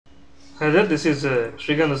Hi there, this is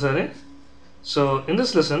Srikanth Asare. So in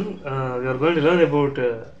this lesson, we are going to learn about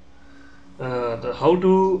how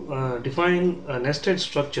to define a nested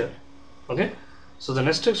structure. Okay, so the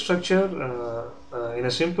nested structure, in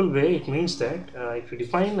a simple way, it means that if you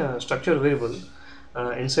define a structure variable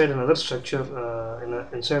inside another structure,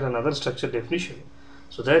 inside another structure definition,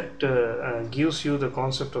 so that gives you the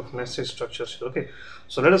concept of nested structures. Okay,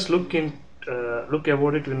 so let us look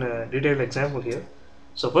about it in a detailed example here.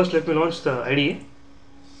 So first, let me launch the IDE.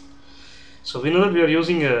 So we know that we are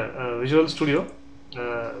using a Visual Studio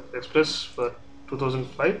Express for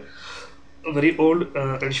 2005, a very old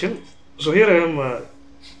edition. So here I am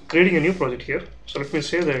creating a new project here. So let me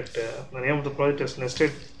say that the name of the project is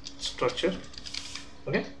nested structure.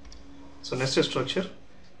 Okay, so nested structure.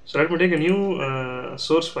 So let me take a new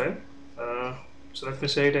source file. So let me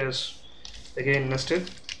say it as again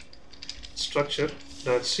nested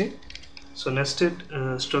structure.c. So nested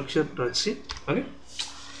structure.c. Okay.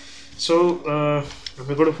 So let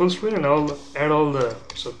me go to full screen and I'll add all the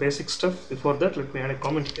basic stuff. Before that, let me add a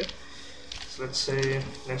comment here. So let's say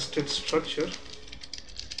nested structure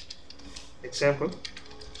example.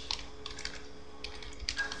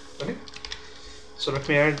 Okay. So let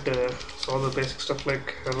me add all the basic stuff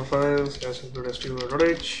like hello files, hash include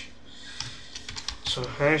str.h. So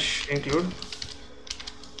hash include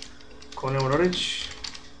coname.h.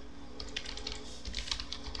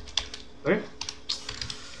 Right.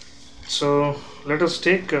 So let us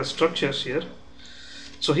take structures here.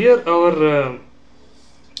 So here our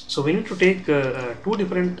so we need to take two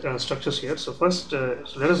different structures here. So first, so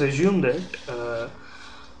let us assume that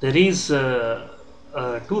there is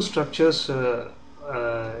two structures.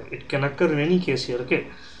 It can occur in any case here. Okay.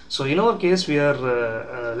 So in our case, we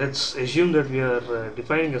are let's assume that we are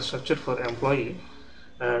defining a structure for employee.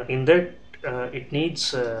 In that, it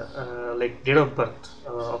needs like date of birth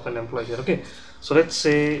of an employee here. Okay. So let's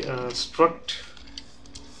say struct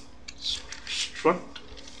struct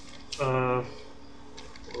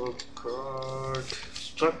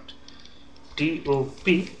DOP.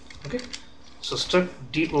 Okay, so struct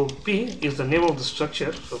DOP is the name of the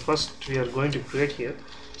structure. So first we are going to create here.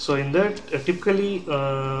 So in that typically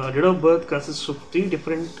date of birth consists of three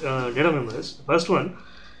different data members. The first one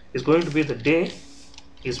is going to be the day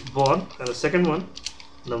is born, and the second one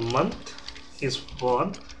the month is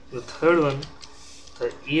born, the third one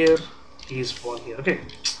the year is born here. Okay,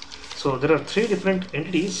 so there are three different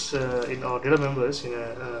entities in our data members in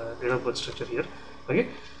a data birth structure here. Okay,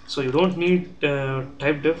 so you don't need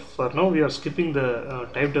type def. For now we are skipping the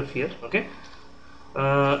type def here. Okay,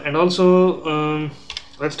 and also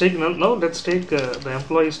let's take the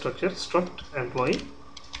employee structure, struct employee.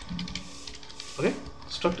 Okay,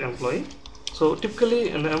 struct employee. So typically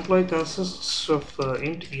an employee consists of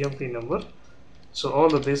int emp number. So all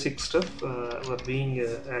the basic stuff were being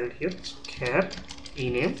added here. So char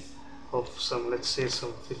ename of some, let's say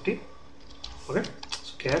some 50. Okay,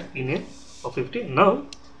 so char ename of 50. Now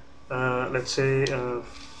let's say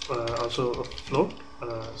also a float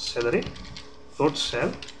salary, float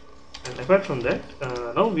sal, and apart from that,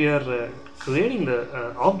 now we are creating the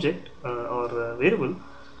object or variable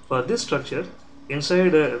for this structure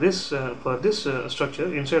inside this for this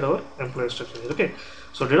structure inside our employee structure. Okay,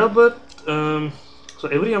 so date of birth. So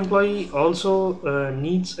every employee also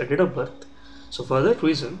needs a date of birth. So for that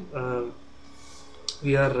reason,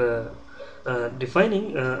 we are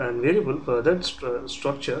defining a variable for that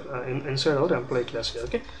structure inside our employee class here.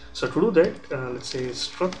 Okay, so to do that, let's say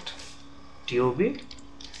struct dob.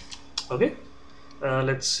 Okay,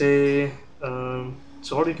 let's say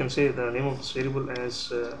so what you can say the name of this variable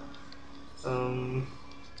as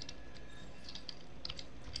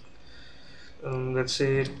let's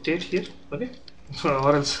say date here. Okay,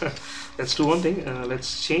 or else let's do one thing,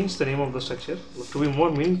 let's change the name of the structure to be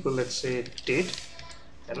more meaningful. Let's say date,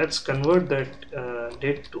 and let's convert that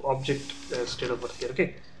date to object as date of birth here.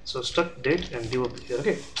 Okay, so struct date and dob here.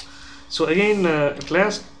 Okay, so again at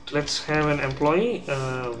last let's have an employee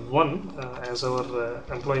one as our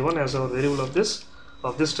employee one as our variable of this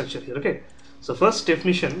structure here. Okay, so first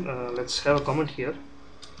definition, let's have a comment here.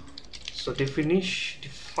 So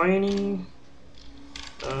defining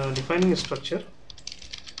a structure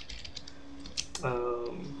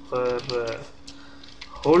for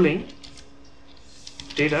holding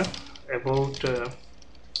data about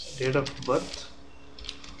date of birth,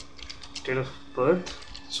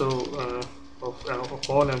 so of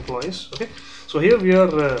all employees. Okay, so here we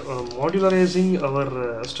are modularizing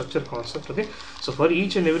our structure concept. Okay, so for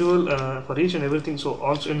each and everything, so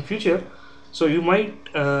also in future, so you might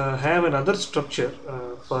have another structure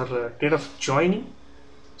for date of joining,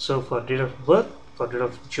 so for date of birth, for rid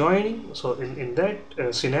of joining. So in that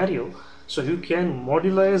scenario, so you can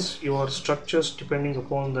modularize your structures depending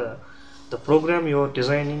upon the program you are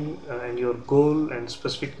designing and your goal and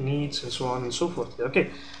specific needs and so on and so forth.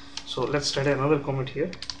 Okay, so let's try another comment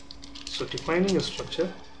here. So defining a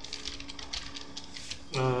structure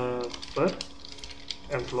for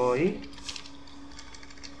employee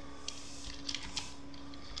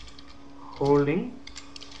holding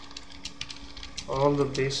all the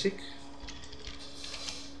basic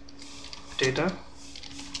data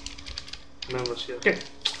members here. Okay,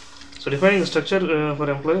 so defining the structure for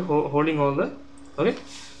employee holding all the, okay,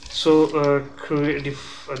 so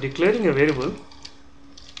declaring a variable,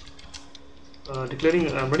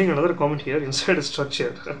 I'm writing another comment here inside a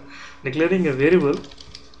structure. declaring a variable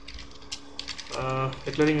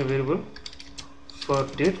for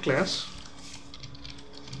date class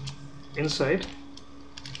inside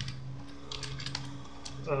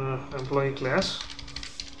employee class.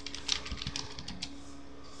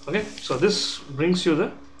 Okay, so this brings you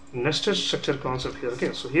the nested structure concept here.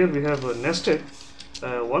 Okay, so here we have a nested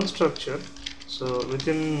one structure, so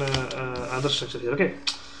within other structure here. Okay,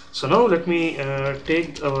 so now let me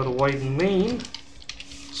take our void main.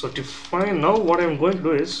 So define, now what I'm going to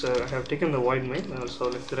do is I have taken the void main, so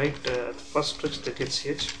let me write the first stretch that gets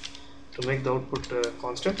ch to make the output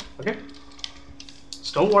constant. Okay,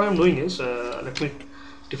 so now what I'm doing is let me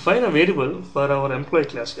define a variable for our employee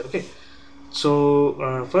class here. Okay,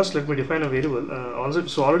 so first let me define a variable. Also,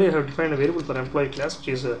 so already I have defined a variable for employee class, which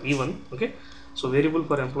is e1. Okay, so variable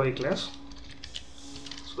for employee class.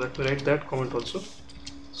 So let me write that comment also.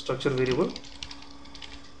 Structure variable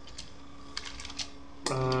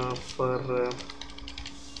for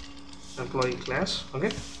employee class.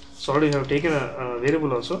 Okay, so already I have taken a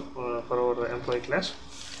variable also for our employee class.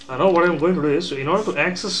 Now what I'm going to do is, so in order to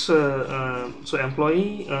access so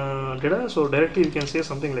employee data, so directly you can say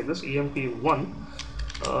something like this: emp1.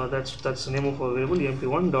 That's the name of our variable,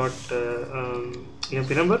 emp1 dot emp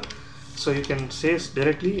number. So you can say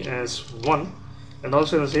directly as 1, and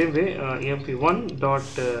also in the same way emp1 dot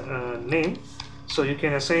name. So you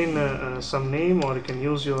can assign some name, or you can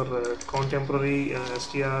use your contemporary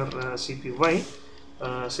strcpy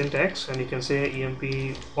syntax, and you can say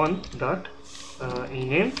emp1 dot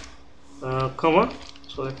ename comma.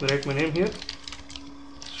 So let me write my name here,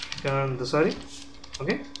 Desari.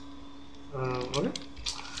 Okay, okay.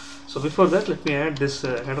 So before that, let me add this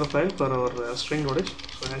header file for our string loadage.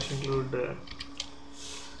 So hash include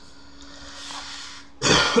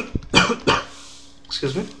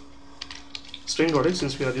excuse me, string loadage,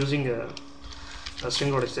 since we are using a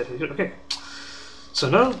string loadage there. Okay, so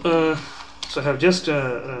now so I have just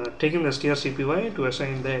taken the strcpy to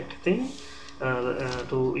assign that thing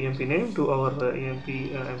to emp name to our emp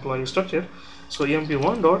employee structure. So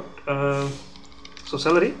emp1 dot so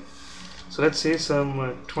salary, so let's say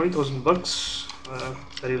some 20,000 bucks,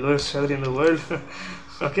 very lowest salary in the world.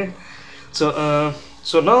 Okay, so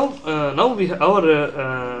so now we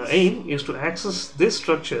our aim is to access this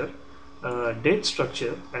structure, date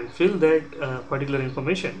structure, and fill that particular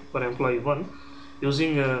information for employee 1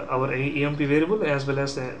 using our emp variable as well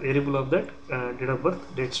as the variable of that date of birth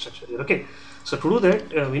date structure here. Okay, so to do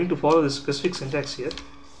that we need to follow this specific syntax here.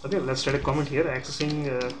 Okay, let's write a comment here: accessing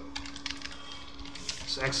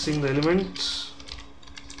accessing the elements.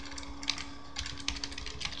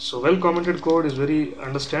 So well commented code is very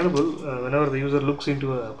understandable whenever the user looks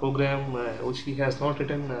into a program which he has not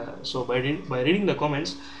written. So by reading the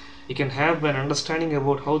comments, you can have an understanding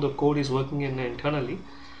about how the code is working internally.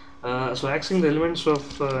 So accessing the elements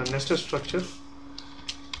of nested structure.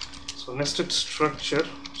 So nested structure,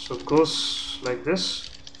 so goes like this,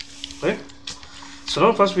 right? So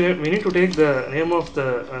now first we need to take the name of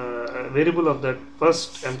the variable of that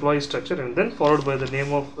first employee structure, and then followed by the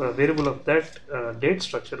name of variable of that date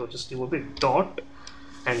structure, which is dot,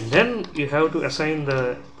 and then you have to assign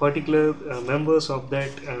the particular members of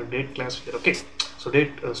that date class here. Okay, so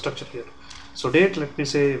date structure here. So date, let me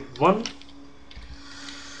say 1.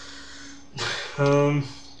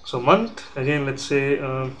 So month, again let's say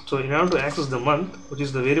so in order to access the month, which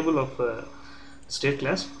is the variable of state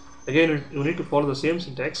class, again you need to follow the same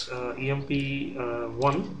syntax,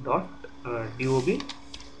 emp1 dot dob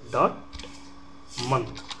dot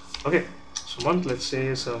month. Okay, so month, let's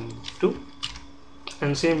say some 2,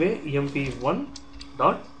 and same way emp1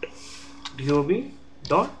 dot dob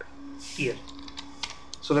dot year.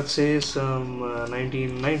 So let's say some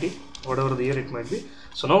 1990, whatever the year it might be.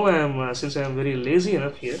 So now I am since I am very lazy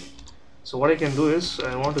enough here, so what I can do is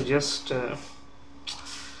I want to just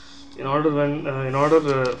in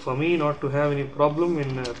order for me not to have any problem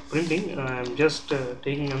in printing, I'm just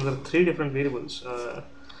taking another 3 different variables.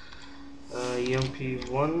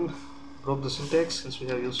 emp1 broke the syntax since we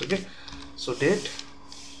have used. Okay, so date.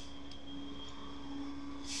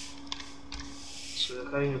 So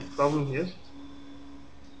we're having a problem here.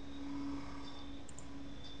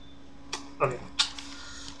 Okay,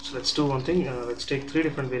 so let's do one thing. Let's take 3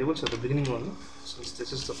 different variables at the beginning only, since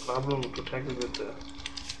this is the problem to tackle with.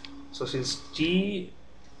 So since T,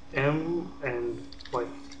 M, and Y.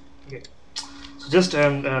 Okay. So just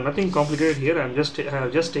nothing complicated here. I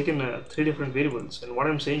have just taken 3 different variables, and what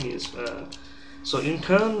I'm saying is, so in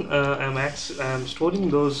turn, I'm storing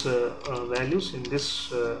those values in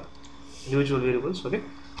this individual variables. Okay,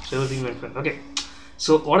 so everything went fine. Okay,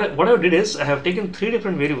 so what I did is I have taken 3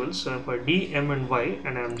 different variables for D, M, and Y,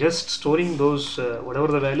 and I'm just storing those whatever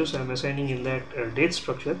the values I'm assigning in that date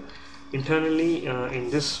structure internally in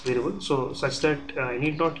this variable, so such that I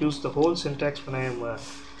need not use the whole syntax when I am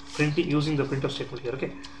printing using the printf statement here.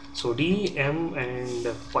 Okay, so D, M, and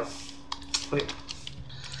Y. Okay,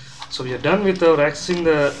 so we are done with our accessing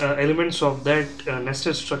the elements of that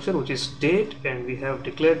nested structure, which is date, and we have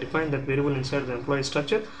defined that variable inside the employee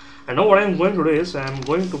structure. And now what I am going to do is I am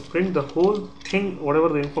going to print the whole thing, whatever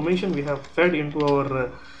the information we have fed into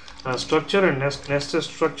our structure and nested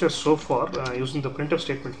structure so far using the printf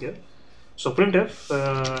statement here. So printf,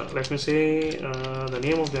 let me say the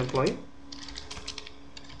name of the employee.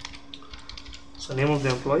 So name of the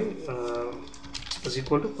employee is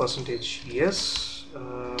equal to %yes.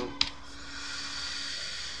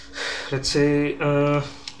 Let's say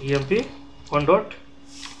emp1 dot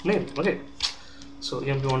name. Okay, so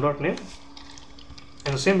emp1 dot name.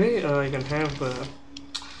 In the same way, you can have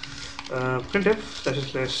printf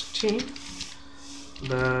 /t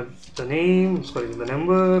the name, sorry, the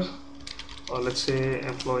number, or let's say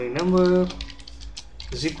employee number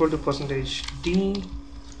is equal to %d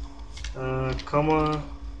comma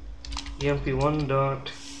emp1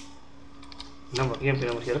 dot number, emp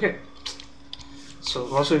number here. Okay,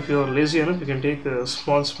 so also if you are lazy enough, you can take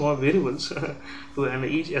small variables to and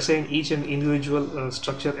assign each and individual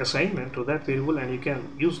structure assignment to that variable, and you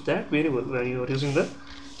can use that variable when you are using the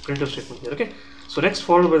printf statement here. Okay, so next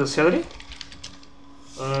followed by the salary,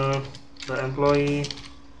 the employee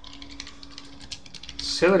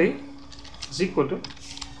salary is equal to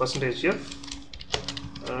 %f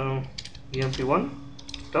emp1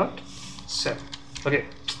 dot sal. Okay,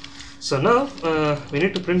 so now we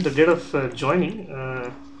need to print the date of joining.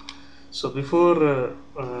 So before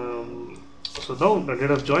so now the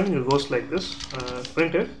date of joining goes like this: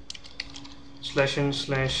 printf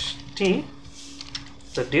 /n/t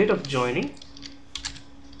the date of joining,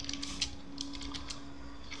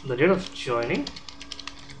 date of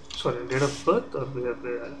birth, or we have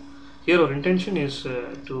here our intention is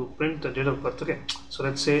to print the date of birth. Okay, so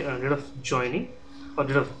let's say date of joining or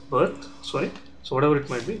date of birth, sorry, so whatever it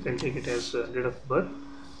might be, you can take it as date of birth.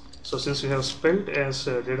 So since we have spelled as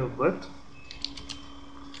date of birth,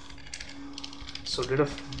 so date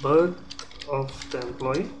of birth of the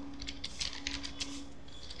employee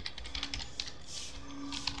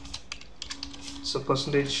so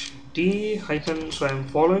 %d hyphen, so I am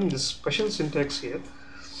following this special syntax here,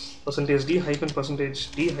 %d hyphen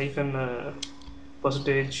 %d hyphen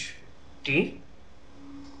 %d.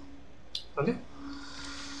 Okay,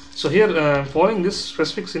 so here I'm following this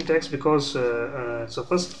specific syntax because so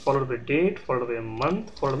first followed by date, followed by a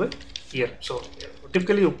month, followed by year. So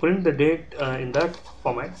typically you print the date in that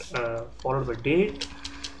format, followed by date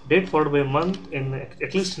followed by a month, in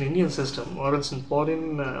at least in Indian system, or else in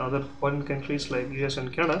foreign other foreign countries like US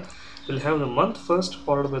and Canada, we'll have the month first,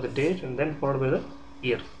 followed by the date, and then followed by the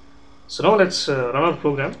year. So now let's run our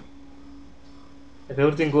program. If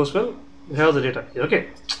everything goes well, we have the data here. Okay,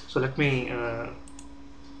 so let me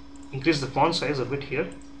increase the font size a bit here.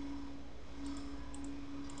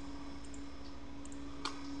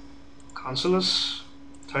 Consulas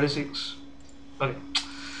 36. Okay,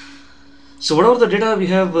 so whatever the data we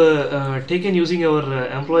have taken using our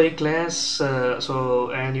employee class,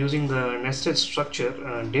 and using the nested structure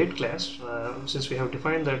date class, since we have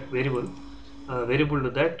defined that variable to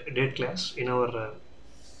that date class in our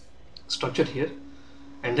structure here,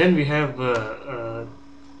 and then we have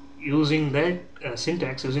using that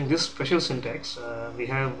syntax, using this special syntax, we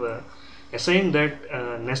have assigned that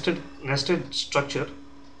nested structure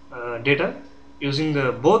data using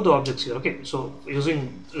both the objects here. Okay, so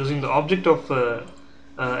using the object of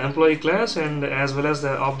employee class and as well as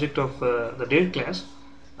the object of the date class,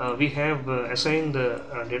 we have assigned the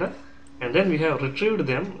data, and then we have retrieved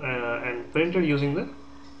them and printed using the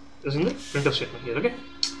printf statement here. Okay,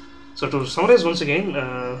 So to summarize once again,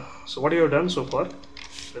 so what you have done so far,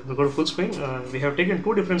 let me go to full screen. We have taken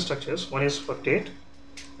two different structures. One is for date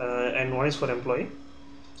and one is for employee.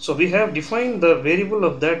 So we have defined the variable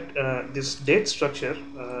of that this date structure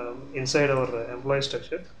inside our employee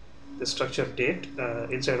structure. The structure date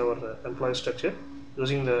inside our employee structure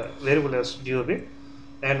using the variable as DOB.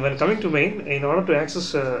 And when coming to main, in order to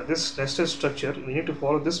access this nested structure, we need to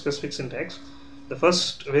follow this specific syntax. The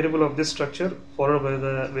first variable of this structure followed by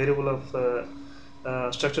the variable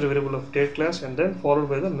of structure variable of date class, and then followed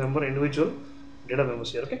by the member individual data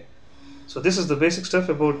members here. Okay. So this is the basic stuff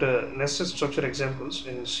about nested structure examples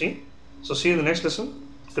in C. So see you in the next lesson.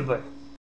 Goodbye.